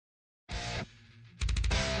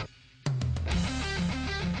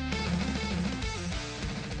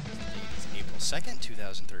2nd,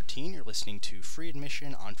 2013. You're listening to Free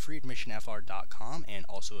Admission on freeadmissionfr.com and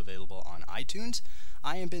also available on iTunes.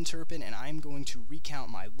 I am Ben Turpin, and I am going to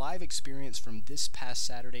recount my live experience from this past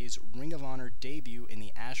Saturday's Ring of Honor debut in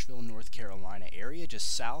the Asheville, North Carolina area,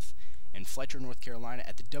 just south in Fletcher, North Carolina,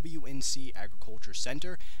 at the WNC Agriculture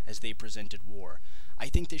Center as they presented War. I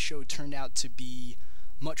think this show turned out to be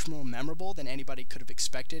much more memorable than anybody could have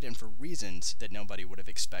expected, and for reasons that nobody would have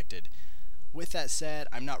expected. With that said,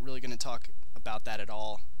 I'm not really going to talk about that at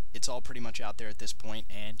all. It's all pretty much out there at this point,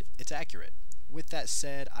 and it's accurate. With that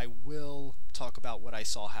said, I will talk about what I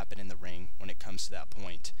saw happen in the ring when it comes to that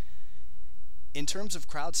point. In terms of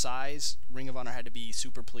crowd size, Ring of Honor had to be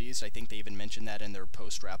super pleased. I think they even mentioned that in their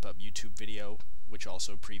post-wrap-up YouTube video, which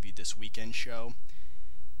also previewed this weekend show.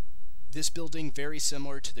 This building, very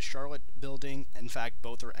similar to the Charlotte building. In fact,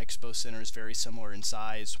 both are expo centers, very similar in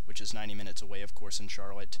size, which is 90 minutes away, of course, in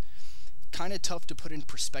Charlotte. Kind of tough to put in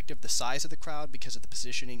perspective the size of the crowd because of the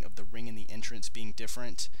positioning of the ring and the entrance being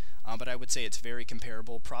different, but I would say it's very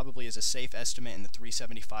comparable, probably as a safe estimate in the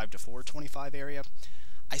 375 to 425 area.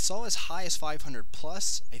 I saw as high as 500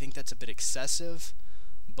 plus. I think that's a bit excessive,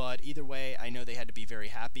 but either way, I know they had to be very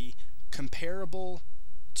happy. Comparable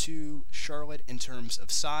to Charlotte in terms of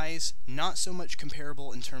size, not so much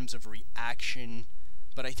comparable in terms of reaction,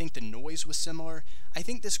 but I think the noise was similar. I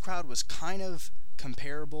think this crowd was kind of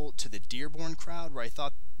comparable to the Dearborn crowd, where I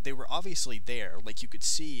thought they were obviously there, like you could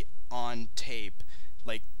see on tape,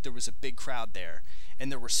 like there was a big crowd there,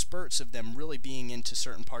 and there were spurts of them really being into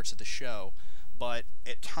certain parts of the show, but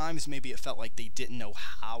at times maybe it felt like they didn't know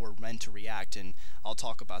how or when to react, and I'll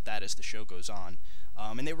talk about that as the show goes on.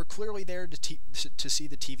 And they were clearly there to see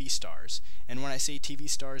the TV stars, and when I say TV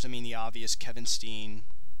stars, I mean the obvious Kevin Steen,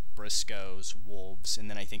 Briscoes, Wolves, and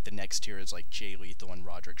then I think the next tier is like Jay Lethal and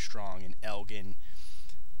Roderick Strong and Elgin.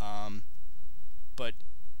 But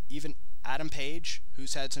even Adam Page,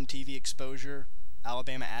 who's had some TV exposure,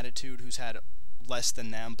 Alabama Attitude, who's had less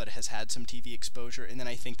than them but has had some TV exposure, and then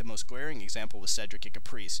I think the most glaring example was Cedric and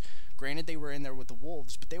Caprice. Granted, they were in there with the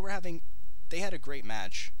Wolves, but they had a great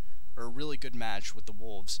match, or a really good match with the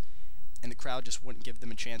Wolves, and the crowd just wouldn't give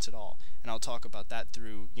them a chance at all. And I'll talk about that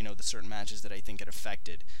through, the certain matches that I think it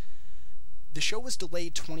affected. The show was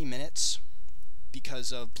delayed 20 minutes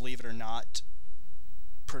because of, believe it or not,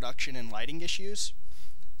 production and lighting issues.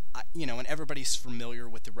 And everybody's familiar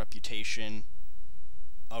with the reputation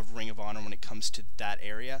of Ring of Honor when it comes to that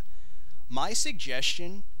area. My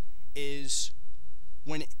suggestion is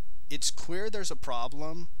when it's clear there's a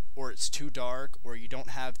problem, or it's too dark, or you don't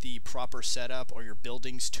have the proper setup, or your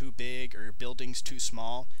building's too big, or your building's too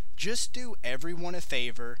small, just do everyone a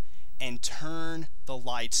favor and turn the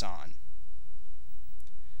lights on.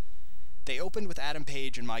 They opened with Adam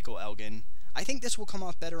Page and Michael Elgin. I think this will come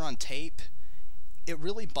off better on tape. It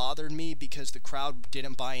really bothered me because the crowd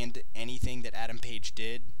didn't buy into anything that Adam Page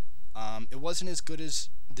did. It wasn't as good as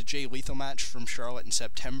the Jay Lethal match from Charlotte in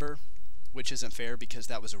September, which isn't fair because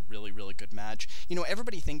that was a really, really good match.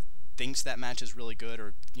 Everybody thinks that match is really good,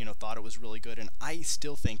 or thought it was really good, and I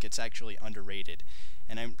still think it's actually underrated.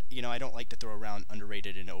 And I don't like to throw around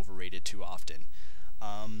underrated and overrated too often.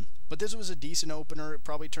 But this was a decent opener. It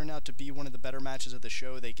probably turned out to be one of the better matches of the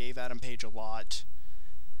show. They gave Adam Page a lot.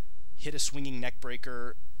 Hit a swinging neck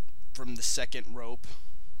breaker from the second rope.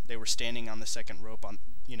 They were standing on the second rope on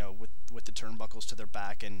with the turnbuckles to their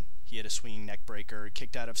back, and he had a swinging neck breaker.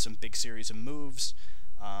 Kicked out of some big series of moves,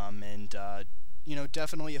 and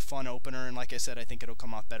definitely a fun opener. And like I said, I think it'll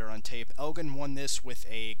come off better on tape. Elgin won this with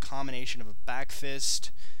a combination of a back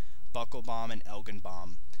fist, buckle bomb, and Elgin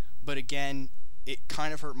bomb. But again, it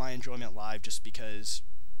kind of hurt my enjoyment live just because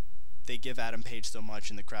they give Adam Page so much,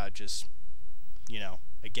 and the crowd just,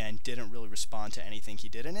 again, didn't really respond to anything he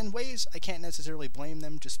did. And in ways, I can't necessarily blame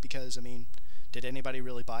them just because, did anybody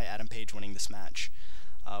really buy Adam Page winning this match?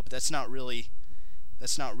 But that's not really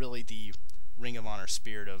the Ring of Honor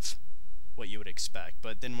spirit of what you would expect.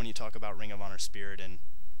 But then when you talk about Ring of Honor spirit and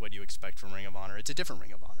what you expect from Ring of Honor, it's a different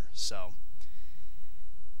Ring of Honor. So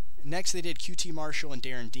next they did QT Marshall and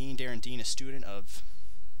Darren Dean. Darren Dean, a student of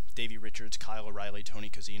Davey Richards, Kyle O'Reilly, Tony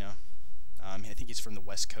Kozina. I think he's from the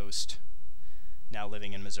West Coast, now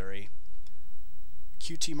living in Missouri.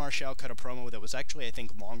 QT Marshall cut a promo that was actually, I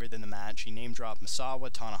think, longer than the match. He name-dropped Misawa,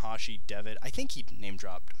 Tanahashi, Devitt. I think he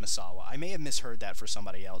name-dropped Misawa. I may have misheard that for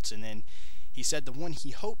somebody else. And then he said the one he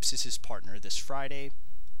hopes is his partner this Friday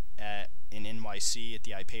in NYC at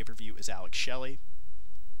the iPay-Per-View is Alex Shelley.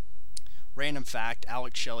 Random fact,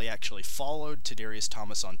 Alex Shelley actually followed Tadarius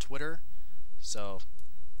Thomas on Twitter, so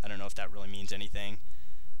I don't know if that really means anything.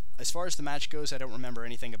 As far as the match goes, I don't remember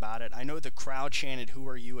anything about it. I know the crowd chanted, "Who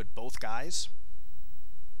are you?" at both guys.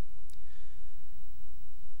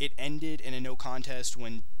 It ended in a no contest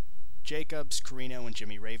when Jacobs, Carino, and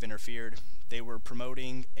Jimmy Rave interfered. They were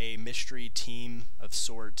promoting a mystery team of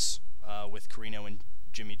sorts with Carino and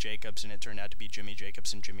Jimmy Jacobs, and it turned out to be Jimmy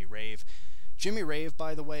Jacobs and Jimmy Rave. Jimmy Rave,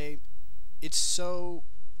 by the way, it's so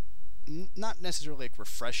not necessarily like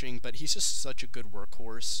refreshing, but he's just such a good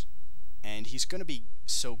workhorse, and he's going to be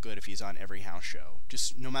so good if he's on every house show,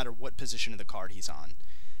 just no matter what position of the card he's on.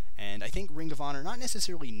 And I think Ring of Honor not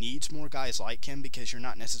necessarily needs more guys like him, because you're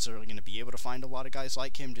not necessarily going to be able to find a lot of guys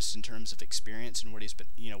like him just in terms of experience and what he's been,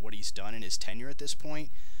 what he's done in his tenure at this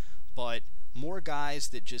point. But more guys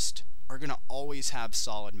that just are going to always have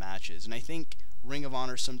solid matches. And I think Ring of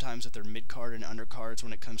Honor sometimes with their mid-card and undercards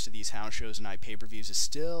when it comes to these house shows and pay-per-views is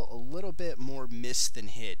still a little bit more miss than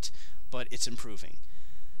hit, but it's improving.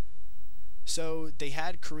 So they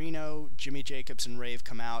had Carino, Jimmy Jacobs, and Rave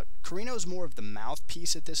come out. Carino's more of the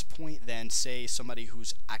mouthpiece at this point than, say, somebody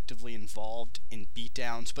who's actively involved in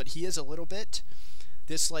beatdowns, but he is a little bit.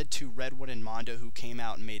 This led to Redwood and Mondo, who came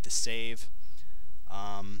out and made the save.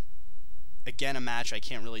 Again, a match, I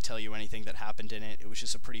can't really tell you anything that happened in it. It was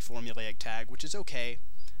just a pretty formulaic tag, which is okay.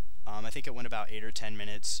 I think it went about 8 or 10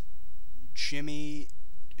 minutes. Jimmy,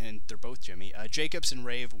 and they're both Jimmy, Jacobs and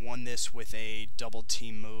Rave won this with a double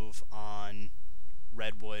team move on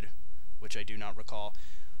Redwood, which I do not recall.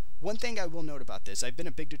 One thing I will note about this, I've been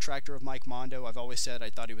a big detractor of Mike Mondo. I've always said I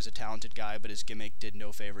thought he was a talented guy, but his gimmick did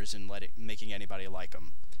no favors in making anybody like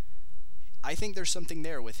him. I think there's something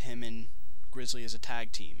there with him and Grizzly as a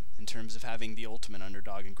tag team, in terms of having the ultimate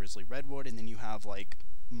underdog in Grizzly Redwood, and then you have like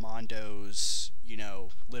Mondo's,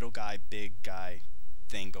 little guy, big guy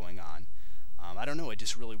thing going on. I don't know, it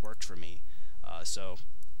just really worked for me. So,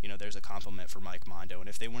 there's a compliment for Mike Mondo, and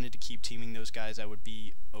if they wanted to keep teaming those guys, I would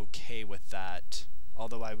be okay with that.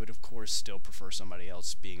 Although I would, of course, still prefer somebody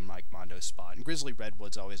else being Mike Mondo's spot. And Grizzly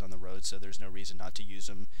Redwood's always on the road, so there's no reason not to use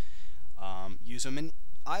him. And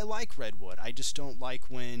I like Redwood. I just don't like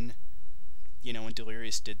when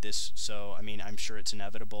Delirious did this, so, I'm sure it's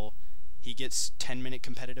inevitable. He gets 10-minute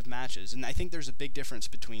competitive matches, and I think there's a big difference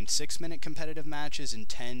between 6-minute competitive matches and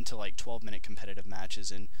 10 to, 12-minute competitive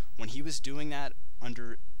matches, and when he was doing that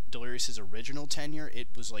under Delirious's original tenure, it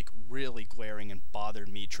was, really glaring and bothered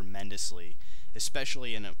me tremendously,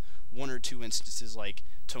 especially in one or two instances like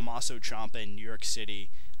Tommaso Ciampa in New York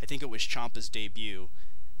City. I think it was Ciampa's debut,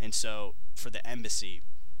 and so, for the Embassy,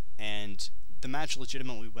 and the match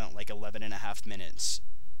legitimately went 11.5 minutes,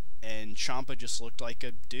 and Ciampa just looked like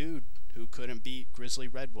a dude who couldn't beat Grizzly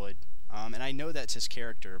Redwood. And I know that's his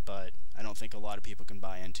character, but I don't think a lot of people can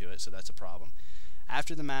buy into it, so that's a problem.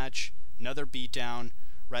 After the match, another beatdown,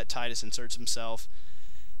 Rhett Titus inserts himself.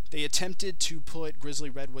 They attempted to put Grizzly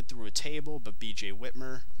Redwood through a table, but BJ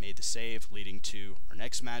Whitmer made the save, leading to our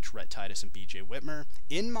next match, Rhett Titus and BJ Whitmer.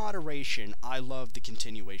 In moderation, I love the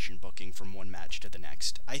continuation booking from one match to the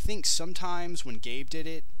next. I think sometimes when Gabe did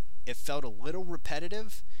it, it felt a little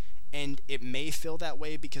repetitive, and it may feel that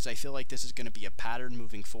way because I feel like this is going to be a pattern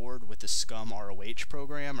moving forward with the Scum ROH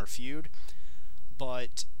program or feud,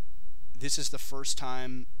 but this is the first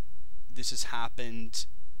time this has happened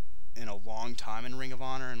in a long time in Ring of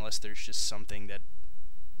Honor, unless there's just something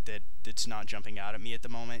that's not jumping out at me at the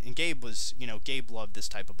moment. And Gabe loved this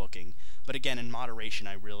type of booking, but again, in moderation,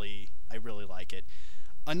 I really like it.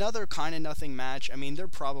 Another kind of nothing match. They're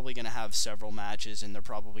probably going to have several matches, and they're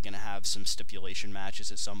probably going to have some stipulation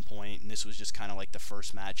matches at some point, and this was just kind of like the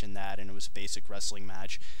first match in that, and it was a basic wrestling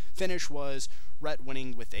match. Finish was Rhett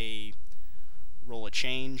winning with a roll of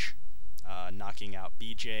change, knocking out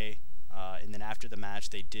BJ, and then after the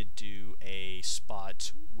match, they did do a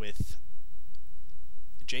spot with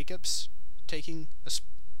Jacobs taking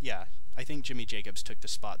I think Jimmy Jacobs took the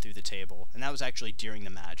spot through the table, and that was actually during the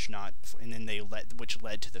match, and then which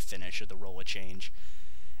led to the finish of the roll of change.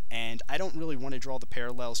 And I don't really want to draw the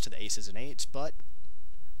parallels to the Aces and Eights, but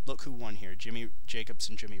look who won here: Jimmy Jacobs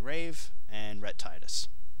and Jimmy Rave, and Rhett Titus.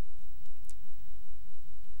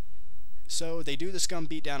 So they do the Scum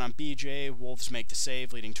beatdown on BJ. Wolves make the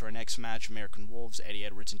save, leading to our next match: American Wolves, Eddie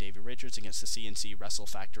Edwards and Davey Richards against the CNC Wrestle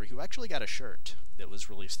Factory, who actually got a shirt that was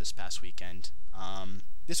released this past weekend.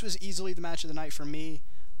 This was easily the match of the night for me.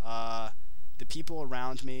 The people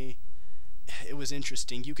around me, it was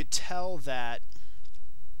interesting. You could tell that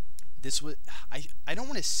this was, I don't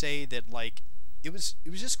want to say that it was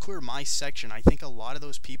just clear my section. I think a lot of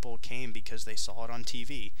those people came because they saw it on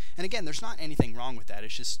TV. And again, there's not anything wrong with that.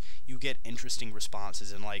 It's just you get interesting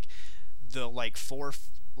responses, and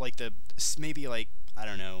maybe I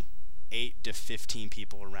don't know, 8 to 15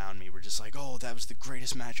 people around me were just like, "Oh, that was the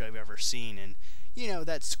greatest match I've ever seen." And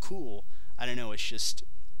that's cool. I don't know, it's just,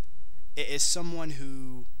 as someone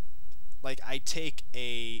who like, I take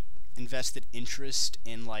a invested interest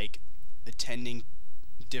in, like, attending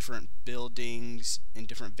different buildings and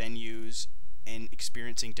different venues and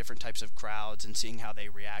experiencing different types of crowds and seeing how they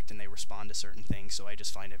react and they respond to certain things, so I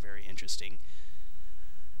just find it very interesting.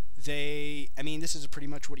 This is pretty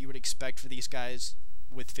much what you would expect for these guys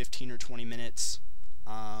with 15 or 20 minutes.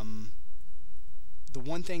 The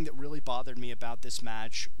one thing that really bothered me about this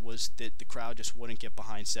match was that the crowd just wouldn't get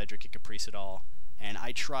behind Cedric and Caprice at all, and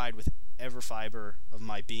I tried with every fiber of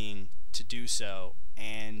my being to do so,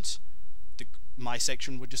 and my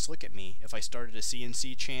section would just look at me. If I started a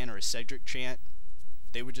CNC chant or a Cedric chant,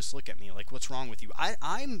 they would just look at me like, what's wrong with you?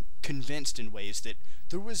 I'm convinced in ways that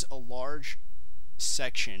there was a large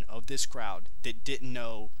section of this crowd that didn't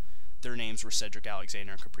know their names were Cedric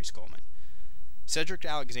Alexander and Caprice Coleman. Cedric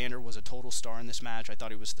Alexander was a total star in this match. I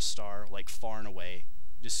thought he was the star, like, far and away.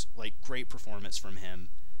 Just, like, great performance from him.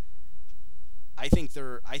 I think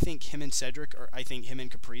him and Cedric, or I think him and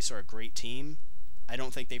Caprice are a great team. I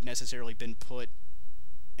don't think they've necessarily been put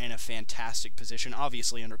in a fantastic position,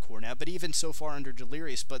 obviously under Cornette, but even so far under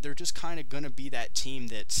Delirious, but they're just kind of going to be that team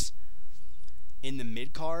that's in the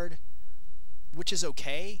mid-card, which is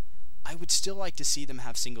okay. I would still like to see them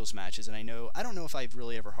have singles matches, and I don't know if I've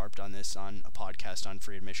really ever harped on this on a podcast on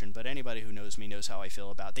Free Admission, but anybody who knows me knows how I feel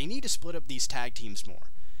about it. They need to split up these tag teams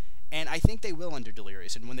more, and I think they will under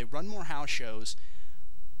Delirious, and when they run more house shows,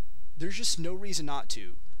 there's just no reason not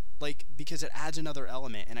to, like, because it adds another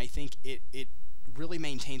element, and I think it really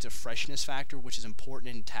maintains a freshness factor, which is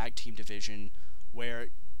important in tag team division, where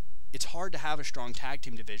it's hard to have a strong tag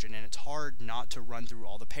team division, and it's hard not to run through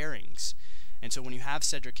all the pairings. And so when you have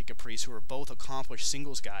Cedric and Caprice, who are both accomplished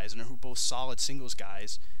singles guys and who are both solid singles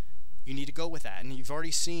guys, you need to go with that. And you've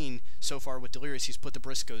already seen so far with Delirious, he's put the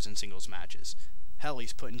Briscoes in singles matches. Hell,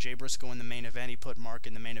 he's putting Jay Briscoe in the main event. He put Mark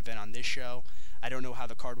in the main event on this show. I don't know how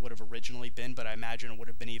the card would have originally been, but I imagine it would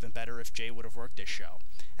have been even better if Jay would have worked this show.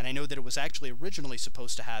 And I know that it was actually originally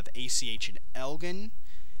supposed to have ACH and Elgin,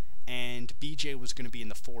 and BJ was going to be in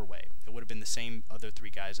the four-way. It would have been the same other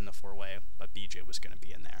three guys in the four-way, but BJ was going to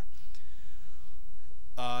be in there.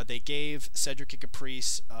 They gave Cedric and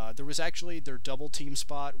Caprice, there was actually their double team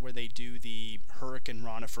spot where they do the Hurricane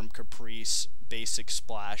Rana from Caprice, basic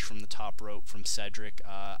splash from the top rope from Cedric.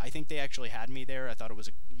 I think they actually had me there. I thought it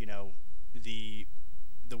was, the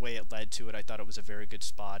way it led to it, I thought it was a very good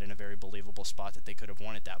spot and a very believable spot that they could have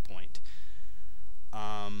won at that point.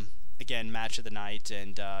 Again, match of the night,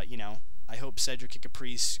 and, I hope Cedric and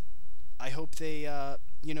Caprice, I hope they,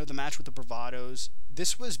 the match with the Bravados,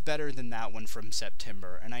 this was better than that one from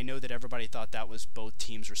September, and I know that everybody thought that was both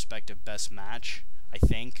teams' respective best match. I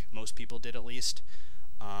think most people did, at least.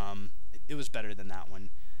 It was better than that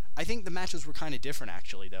one. I think the matches were kind of different,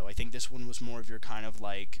 actually, though. I think this one was more of your kind of,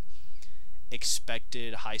 like,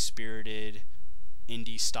 expected, high-spirited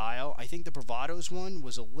indie style. I think the Bravados one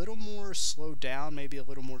was a little more slowed down, maybe a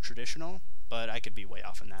little more traditional, but I could be way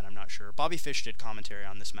off on that, I'm not sure. Bobby Fish did commentary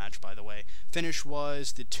on this match, by the way. Finish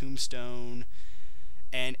was the Tombstone,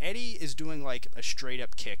 and Eddie is doing, like, a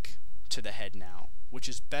straight-up kick to the head now, which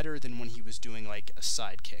is better than when he was doing, like, a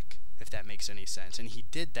side kick, if that makes any sense. And he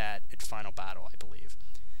did that at Final Battle, I believe.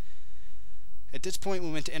 At this point,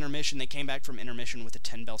 we went to intermission. They came back from intermission with a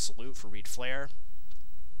 10-bell salute for Reid Flair.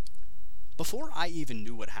 Before I even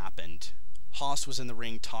knew what happened, Haas was in the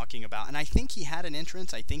ring talking about, and I think he had an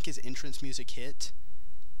entrance. I think his entrance music hit,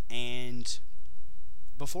 and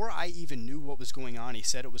before I even knew what was going on, he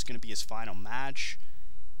said it was going to be his final match.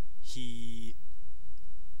 And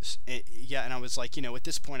I was like, at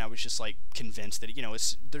this point I was just like convinced that,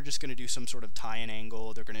 they're just going to do some sort of tie-in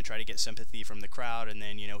angle. They're going to try to get sympathy from the crowd, and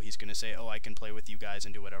then, he's going to say, oh, I can play with you guys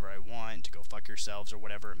and do whatever I want, to go fuck yourselves, or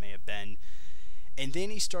whatever it may have been. And then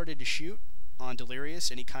he started to shoot on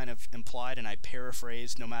Delirious, and he kind of implied, and I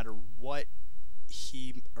paraphrased, no matter what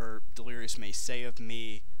he or Delirious may say of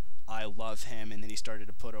me, I love him. And then he started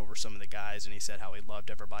to put over some of the guys, and he said how he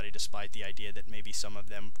loved everybody despite the idea that maybe some of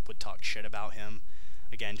them would talk shit about him.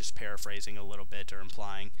 Again, just paraphrasing a little bit or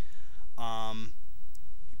implying.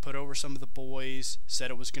 He put over some of the boys,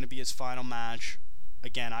 said it was going to be his final match.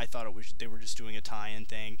 Again, I thought they were just doing a tie-in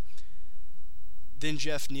thing. Then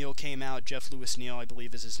Jeff Neal came out. Jeff Lewis Neal, I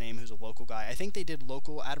believe is his name, who's a local guy. I think they did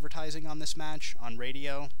local advertising on this match on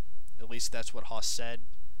radio. At least that's what Haas said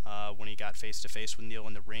when he got face-to-face with Neal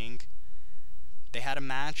in the ring. They had a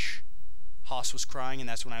match. Haas was crying, and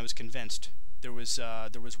that's when I was convinced. There was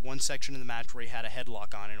one section of the match where he had a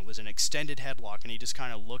headlock on, and it was an extended headlock, and he just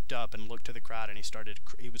kind of looked up and looked to the crowd, and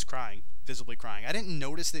he was crying, visibly crying. I didn't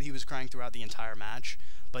notice that he was crying throughout the entire match,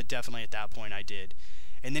 but definitely at that point I did.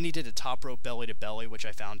 And then he did a top rope belly to belly, which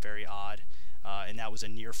I found very odd. and that was a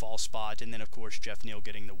near fall spot. And then, of course, Jeff Neal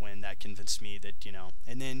getting the win, that convinced me that,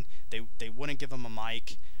 and then they wouldn't give him a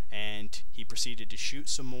mic, and he proceeded to shoot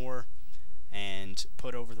some more and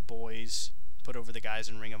put over the guys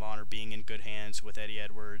in Ring of Honor, being in good hands with Eddie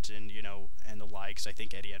Edwards and the likes. I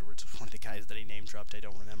think Eddie Edwards was one of the guys that he name dropped. I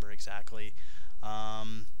don't remember exactly.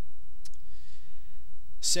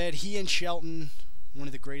 Said he and Shelton, one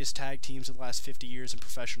of the greatest tag teams of the last 50 years in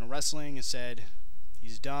professional wrestling, and said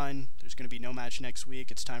he's done. There's going to be no match next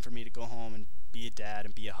week. It's time for me to go home and be a dad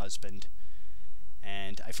and be a husband.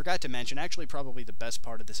 And I forgot to mention, actually probably the best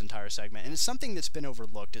part of this entire segment, and it's something that's been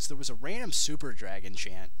overlooked, is there was a random Super Dragon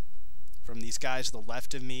chant from these guys to the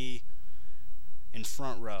left of me in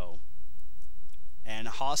front row. And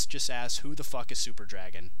Haas just asked, who the fuck is Super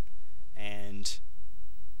Dragon? And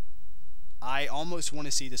I almost want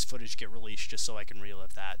to see this footage get released just so I can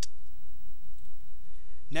relive that.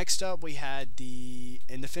 Next up, we had the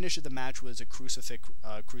finish of the match was a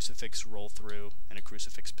crucifix roll through and a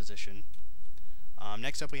crucifix position.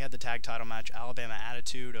 Next up, we had the tag title match, Alabama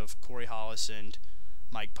Attitude of Corey Hollis and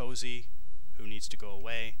Mike Posey, who needs to go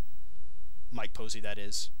away. Mike Posey, that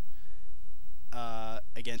is.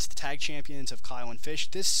 Against the tag champions of Kyle and Fish.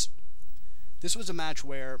 This was a match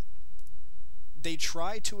where they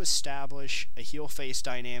tried to establish a heel-face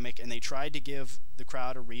dynamic, and they tried to give the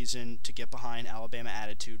crowd a reason to get behind Alabama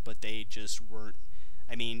Attitude, but they just weren't.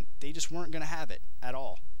 They just weren't going to have it at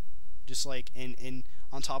all. Just like, and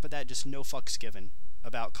on top of that, just no fucks given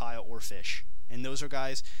about Kyle or Fish. And those are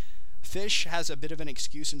guys. Fish has a bit of an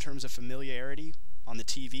excuse in terms of familiarity on the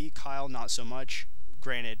TV. Kyle, not so much.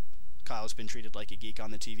 Granted, Kyle's been treated like a geek on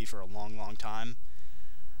the TV for a long, long time.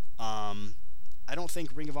 I don't think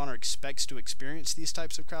Ring of Honor expects to experience these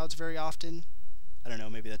types of crowds very often. I don't know,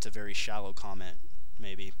 maybe that's a very shallow comment.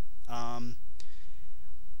 Maybe.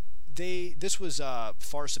 This was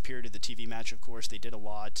far superior to the TV match, of course. They did a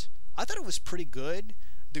lot. I thought it was pretty good.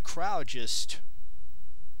 The crowd just,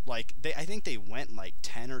 I think they went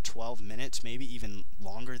 10 or 12 minutes, maybe even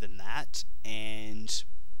longer than that. And,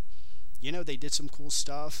 they did some cool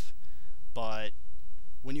stuff. But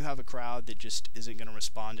when you have a crowd that just isn't going to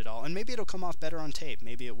respond at all, and maybe it'll come off better on tape,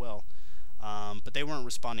 maybe it will, but they weren't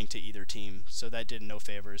responding to either team, so that did no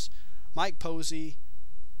favors. Mike Posey,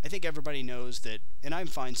 I think everybody knows that, and I'm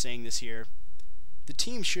fine saying this here, the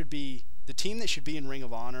team that should be in Ring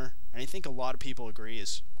of Honor, and I think a lot of people agree,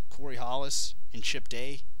 is Corey Hollis and Chip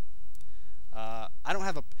Day. I don't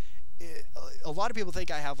have a lot of people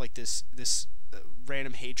think I have this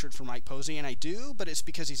random hatred for Mike Posey, and I do, but it's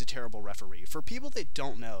because he's a terrible referee. For people that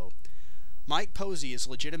don't know, Mike Posey is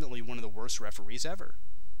legitimately one of the worst referees ever.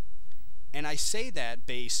 And I say that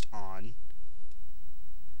based on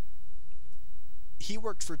he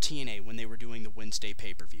worked for TNA when they were doing the Wednesday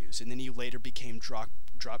pay-per-views, and then he later became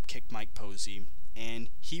Dropkick Mike Posey, and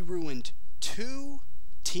he ruined 2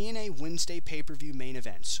 TNA Wednesday pay-per-view main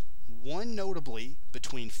events, one notably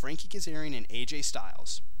between Frankie Kazarian and AJ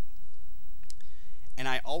Styles. And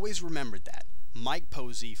I always remembered that. Mike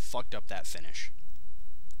Posey fucked up that finish.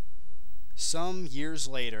 Some years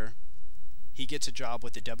later, he gets a job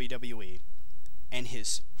with the WWE, and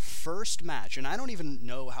his first match, and I don't even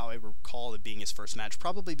know how I recall it being his first match,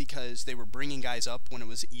 probably because they were bringing guys up when it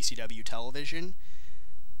was ECW television.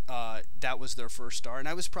 That was their first start, and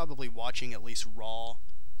I was probably watching at least Raw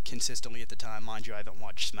consistently at the time. Mind you, I haven't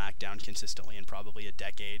watched SmackDown consistently in probably a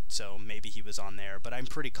decade, so maybe he was on there, but I'm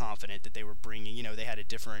pretty confident that they were bringing, they had a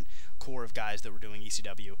different core of guys that were doing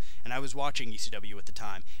ECW, and I was watching ECW at the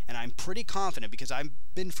time, and I'm pretty confident because I've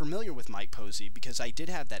been familiar with Mike Posey, because I did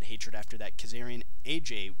have that hatred after that Kazarian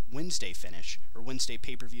AJ Wednesday finish, or Wednesday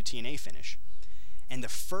pay-per-view TNA finish. And the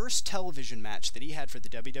first television match that he had for the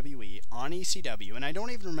WWE on ECW, and I don't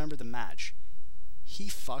even remember the match, he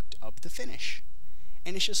fucked up the finish.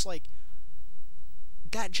 And it's just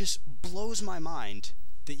that just blows my mind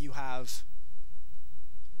that you have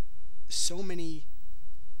so many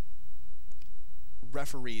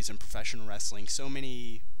referees in professional wrestling, so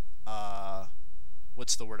many,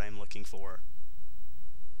 what's the word I'm looking for?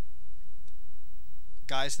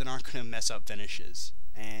 Guys that aren't going to mess up finishes.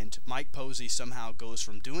 And Mike Posey somehow goes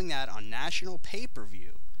from doing that on national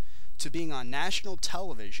pay-per-view to being on national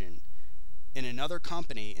television in another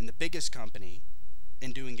company, in the biggest company,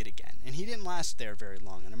 and doing it again. And he didn't last there very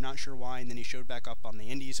long, and I'm not sure why. And then he showed back up on the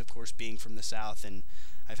Indies, of course, being from the South, and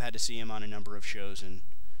I've had to see him on a number of shows, and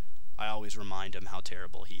I always remind him how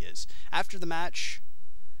terrible he is. After the match,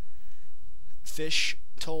 Fish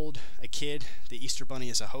told a kid the Easter Bunny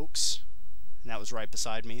is a hoax, and that was right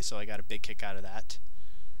beside me, so I got a big kick out of that.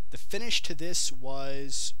 The finish to this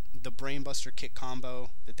was the Brainbuster kick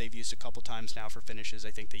combo that they've used a couple times now for finishes,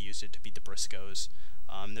 I think they used it to beat the Briscoes.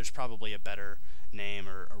 There's probably a better name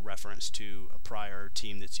or a reference to a prior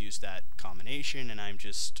team that's used that combination, and I'm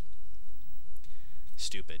just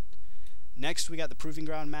stupid. Next, we got the Proving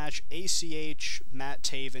Ground match. ACH, Matt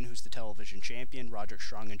Taven, who's the television champion, Roderick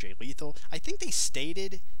Strong, and Jay Lethal. I think they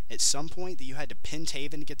stated at some point that you had to pin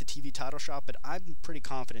Taven to get the TV title shot, but I'm pretty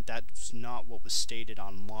confident that's not what was stated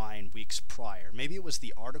online weeks prior. Maybe it was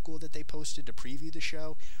the article that they posted to preview the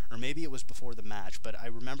show, or maybe it was before the match, but I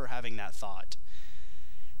remember having that thought.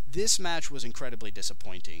 This match was incredibly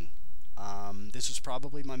disappointing. This was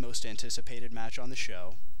probably my most anticipated match on the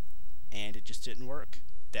show, and it just didn't work.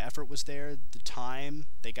 The effort was there, the time,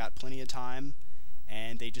 they got plenty of time,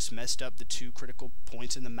 and they just messed up the two critical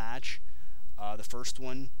points in the match. The first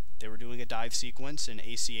one, they were doing a dive sequence, and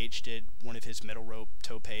ACH did one of his middle rope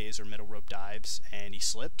topes or middle rope dives, and he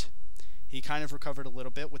slipped. He kind of recovered a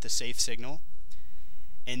little bit with a safe signal,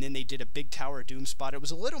 and then they did a big Tower of Doom spot. It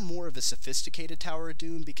was a little more of a sophisticated Tower of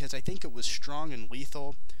Doom because I think it was Strong and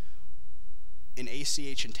Lethal, and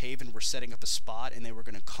ACH and Taven were setting up a spot, and they were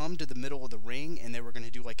going to come to the middle of the ring, and they were going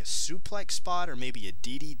to do like a suplex spot or maybe a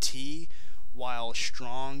DDT, while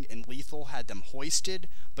Strong and Lethal had them hoisted.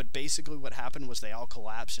 But basically what happened was they all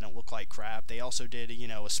collapsed and it looked like crap. They also did,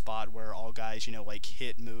 a spot where all guys, like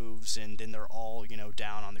hit moves, and then they're all,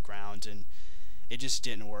 down on the ground, and it just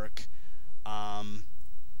didn't work.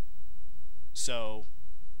 So,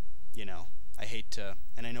 I hate to,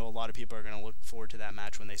 and I know a lot of people are going to look forward to that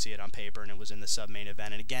match when they see it on paper, and it was in the sub-main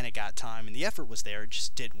event, and again, it got time, and the effort was there, it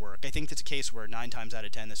just didn't work. I think that's a case where 9 times out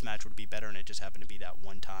of 10 this match would be better, and it just happened to be that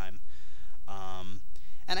one time.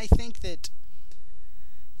 And I think that,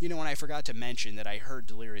 and I forgot to mention that I heard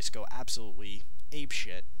Delirious go absolutely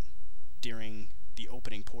apeshit during the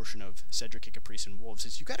opening portion of Cedric and Caprice and Wolves,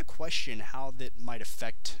 is you got to question how that might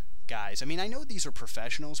affect guys. I mean, I know these are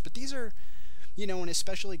professionals, but these are, and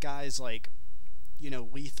especially guys like,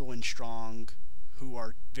 Lethal and Strong, who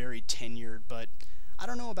are very tenured, but I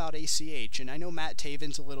don't know about ACH, and I know Matt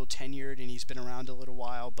Taven's a little tenured, and he's been around a little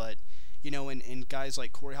while, but, and guys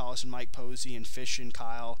like Corey Hollis and Mike Posey and Fish and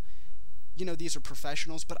Kyle, these are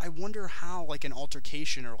professionals, but I wonder how, like, an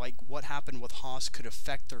altercation or, like, what happened with Haas could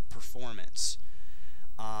affect their performance.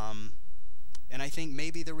 And I think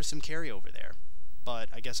maybe there was some carryover there, but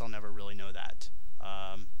I guess I'll never really know that.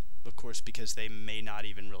 Of course, because they may not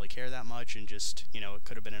even really care that much, and just, it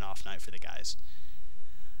could have been an off night for the guys.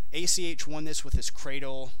 ACH won this with his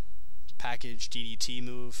cradle package DDT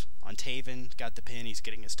move on Taven, got the pin. He's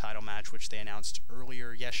getting his title match, which they announced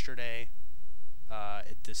earlier yesterday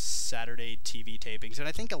at the Saturday TV tapings. And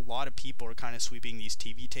I think a lot of people are kind of sweeping these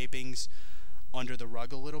TV tapings under the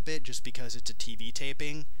rug a little bit just because it's a TV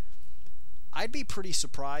taping. I'd be pretty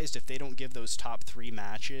surprised if they don't give those top 3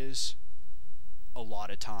 matches a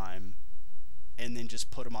lot of time and then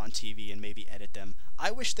just put them on TV and maybe edit them.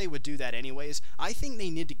 I wish they would do that anyways. I think they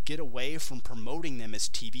need to get away from promoting them as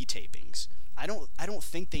TV tapings. I don't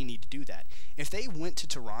think they need to do that. If they went to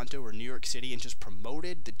Toronto or New York City and just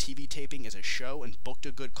promoted the TV taping as a show and booked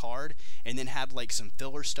a good card and then had like some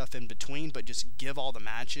filler stuff in between, but just give all the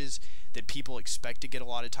matches that people expect to get a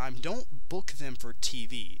lot of time, don't book them for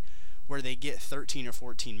TV where they get 13 or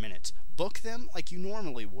 14 minutes. Book them like you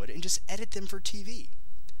normally would and just edit them for TV.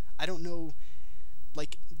 I don't know,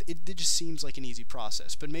 like, it just seems like an easy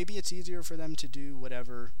process, but maybe it's easier for them to do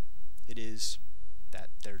whatever it is that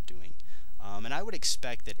they're doing. And I would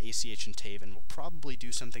expect that ACH and Taven will probably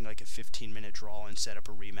do something like a 15-minute draw and set up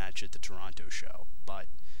a rematch at the Toronto show, but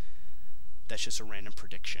that's just a random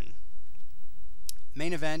prediction.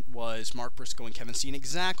 Main event was Mark Briscoe and Kevin Steen.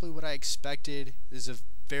 Exactly what I expected. This is a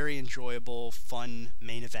very enjoyable, fun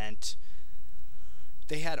main event.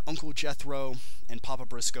 They had Uncle Jethro and Papa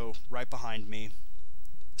Briscoe right behind me.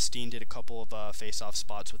 Steen did a couple of face-off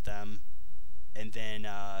spots with them. And then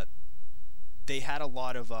they had a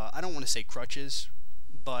lot of, I don't want to say crutches,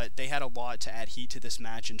 but they had a lot to add heat to this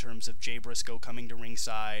match in terms of Jay Briscoe coming to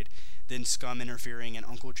ringside, then Scum interfering, and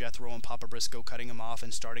Uncle Jethro and Papa Briscoe cutting him off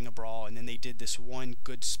and starting a brawl. And then they did this one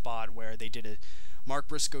good spot where they did Mark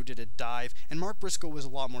Briscoe did a dive, and Mark Briscoe was a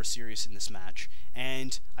lot more serious in this match.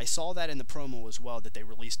 And I saw that in the promo as well that they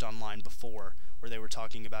released online before, where they were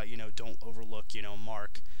talking about, don't overlook,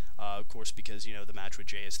 Mark, of course, because, the match with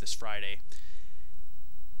Jay is this Friday.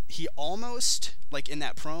 He almost, like in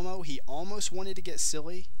that promo, he almost wanted to get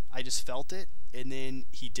silly. I just felt it, and then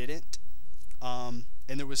he didn't. And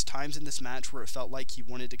there was times in this match where it felt like he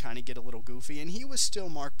wanted to kind of get a little goofy, and he was still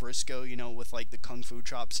Mark Briscoe, with like the kung fu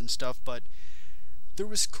chops and stuff, but there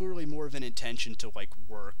was clearly more of an intention to like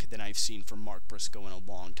work than I've seen from Mark Briscoe in a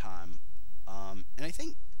long time. And I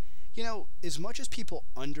think as much as people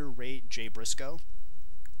underrate Jay Briscoe,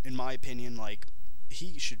 in my opinion, like,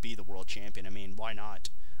 he should be the world champion. I mean, why not?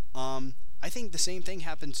 I think the same thing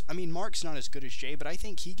happens. I mean, Mark's not as good as Jay, but I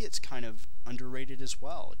think he gets kind of underrated as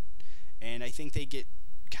well. And I think they get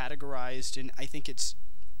categorized, and I think it's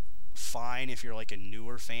fine if you're like a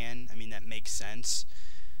newer fan. I mean, that makes sense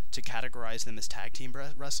to categorize them as tag team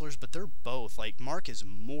wrestlers, but they're both, like, Mark is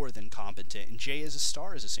more than competent, and Jay is a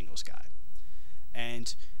star as a singles guy.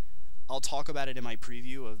 And I'll talk about it in my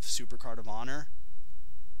preview of Supercard of Honor.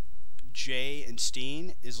 Jay and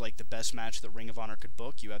Steen is like the best match that Ring of Honor could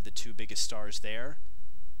book. You have the two biggest stars there.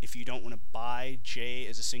 If you don't want to buy Jay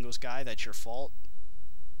as a singles guy, that's your fault.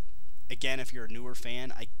 Again, if you're a newer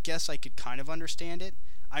fan, I guess I could kind of understand it.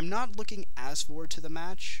 I'm not looking as forward to the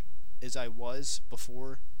match as I was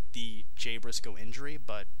before the Jay Briscoe injury,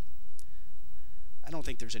 but I don't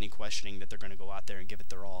think there's any questioning that they're going to go out there and give it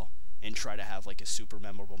their all and try to have like a super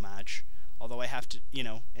memorable match. Although I have to,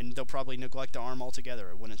 and they'll probably neglect the arm altogether.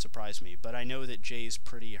 It wouldn't surprise me. But I know that Jay's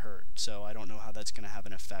pretty hurt, so I don't know how that's going to have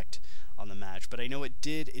an effect on the match. But I know it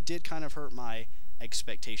did kind of hurt my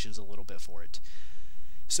expectations a little bit for it.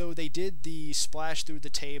 So they did the splash through the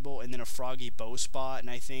table and then a froggy bow spot, and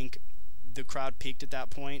I think the crowd peaked at that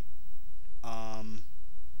point.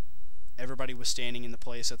 Everybody was standing in the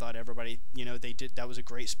place. I thought everybody, that was a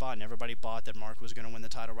great spot, and everybody bought that Mark was going to win the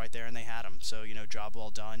title right there, and they had him. So, job well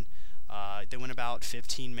done. They went about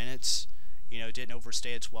 15 minutes, didn't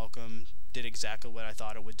overstay its welcome, did exactly what I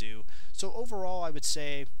thought it would do. So overall, I would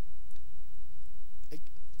say,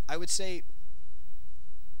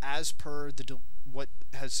 as per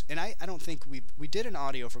and I don't think we did an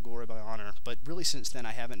audio for Glory by Honor, but really since then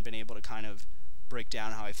I haven't been able to kind of break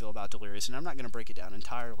down how I feel about Delirious, and I'm not going to break it down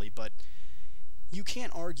entirely, but you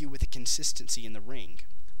can't argue with the consistency in the ring.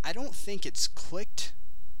 I don't think it's clicked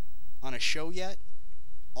on a show yet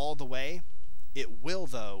all the way. It will,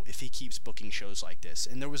 though, if he keeps booking shows like this.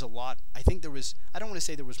 And there was a lot, I don't want to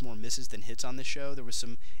say there was more misses than hits on the show. It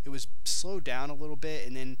was slowed down a little bit,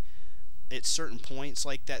 and then at certain points,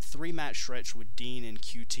 like that 3-match stretch with Dean and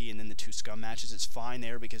QT and then the 2 Scum matches, it's fine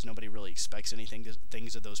there because nobody really expects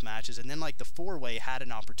things of those matches. And then like the 4-way had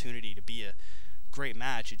an opportunity to be a great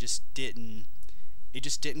match. It just didn't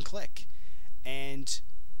click. And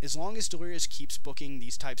as long as Delirious keeps booking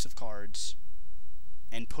these types of cards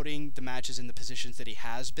and putting the matches in the positions that he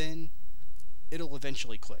has been, it'll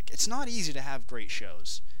eventually click. It's not easy to have great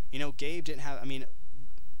shows. Gabe didn't have,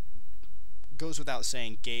 goes without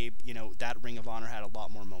saying, Gabe, that Ring of Honor had a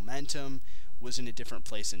lot more momentum, was in a different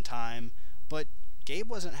place in time, but Gabe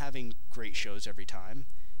wasn't having great shows every time.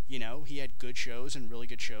 He had good shows and really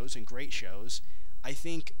good shows and great shows. I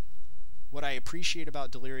think what I appreciate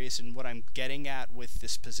about Delirious and what I'm getting at with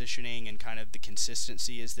this positioning and kind of the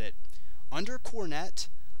consistency is that under Cornette,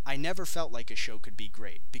 I never felt like a show could be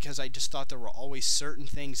great because I just thought there were always certain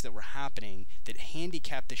things that were happening that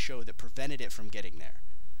handicapped the show, that prevented it from getting there.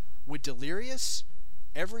 With Delirious,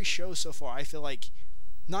 every show so far, I feel like,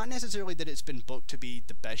 not necessarily that it's been booked to be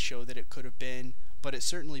the best show that it could have been, but it's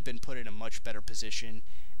certainly been put in a much better position.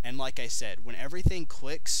 And like I said, when everything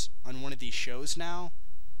clicks on one of these shows now,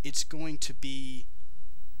 it's going to be,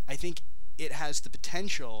 I think it has the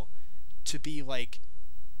potential to be like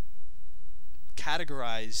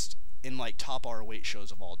categorized in like top ROH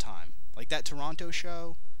shows of all time. Like that Toronto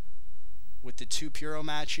show with the 2 Puro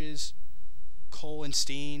matches, Cole and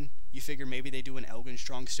Steen, you figure maybe they do an Elgin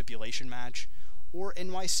Strong stipulation match. Or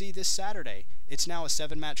NYC this Saturday. It's now a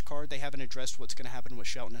 7-match card. They haven't addressed what's going to happen with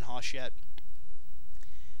Shelton and Haas yet.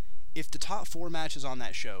 If the top 4 matches on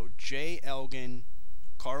that show, Jay Elgin,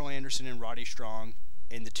 Carl Anderson, and Roddy Strong,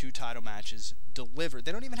 and the 2 title matches deliver,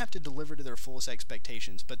 they don't even have to deliver to their fullest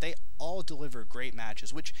expectations, but they all deliver great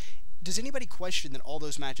matches, which, does anybody question that all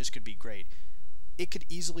those matches could be great? It could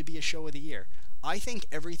easily be a show of the year. I think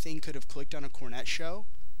everything could have clicked on a Cornette show,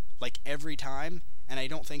 like every time, and I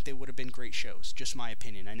don't think they would have been great shows. Just my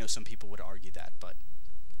opinion. I know some people would argue that, but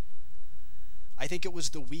I think it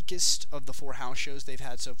was the weakest of the 4 house shows they've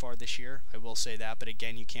had so far this year. I will say that, but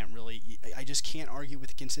again, you can't really, I just can't argue with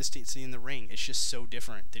the consistency in the ring. It's just so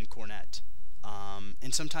different than Cornette.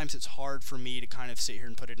 And sometimes it's hard for me to kind of sit here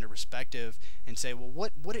and put it into perspective and say, well,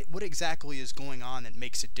 what exactly is going on that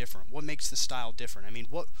makes it different? What makes the style different? I mean,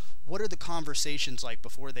 what are the conversations like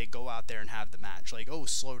before they go out there and have the match? Like, oh,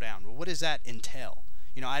 slow down. Well, what does that entail?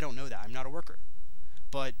 I don't know that. I'm not a worker.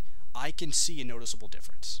 But I can see a noticeable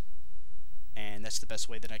difference. And that's the best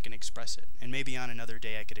way that I can express it. And maybe on another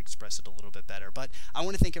day I could express it a little bit better. But I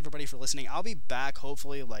want to thank everybody for listening. I'll be back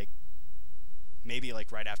hopefully maybe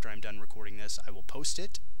right after I'm done recording this. I will post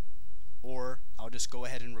it, or I'll just go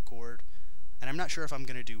ahead and record and I'm not sure if I'm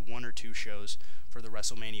going to do 1 or 2 shows for the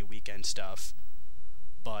WrestleMania weekend stuff,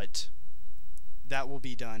 but that will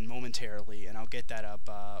be done momentarily, and I'll get that up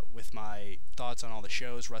with my thoughts on all the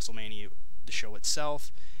shows, WrestleMania, the show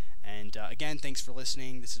itself. And again, thanks for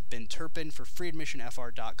listening. This has been Turpin for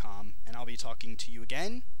freeadmissionfr.com, and I'll be talking to you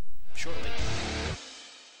again shortly.